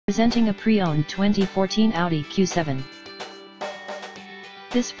Presenting a pre-owned 2014 Audi Q7.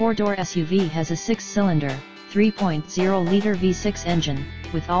 This four-door SUV has a six-cylinder, 3.0-liter V6 engine,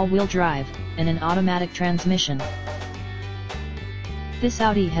 with all-wheel drive, and an automatic transmission. This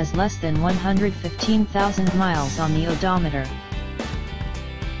Audi has less than 115,000 miles on the odometer.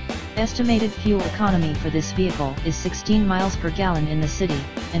 Estimated fuel economy for this vehicle is 16 miles per gallon in the city,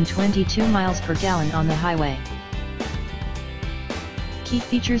 and 22 miles per gallon on the highway. Key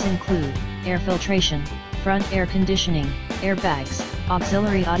features include air filtration, front air conditioning, airbags,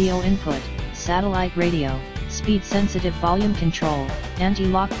 auxiliary audio input, satellite radio, speed-sensitive volume control,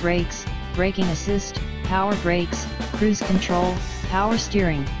 anti-lock brakes, braking assist, power brakes, cruise control, power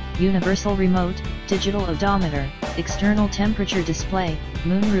steering, universal remote, digital odometer, external temperature display,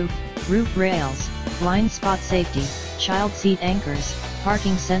 moonroof, roof rails, blind spot safety, child seat anchors,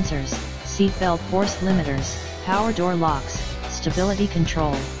 parking sensors, seat belt force limiters, power door locks, stability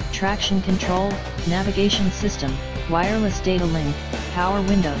control, traction control, navigation system, wireless data link, power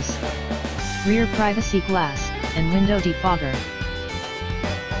windows, rear privacy glass, and window defogger.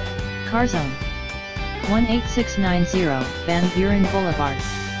 CarZone, 18690 Van Buren Boulevard,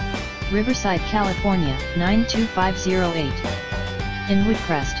 Riverside, California 92508. In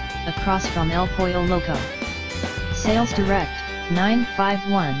Woodcrest, across from El Pollo Loco. Sales direct,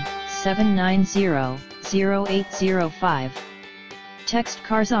 951-790-0805. Text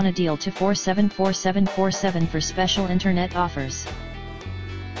CarZone a deal to 474747 for special internet offers.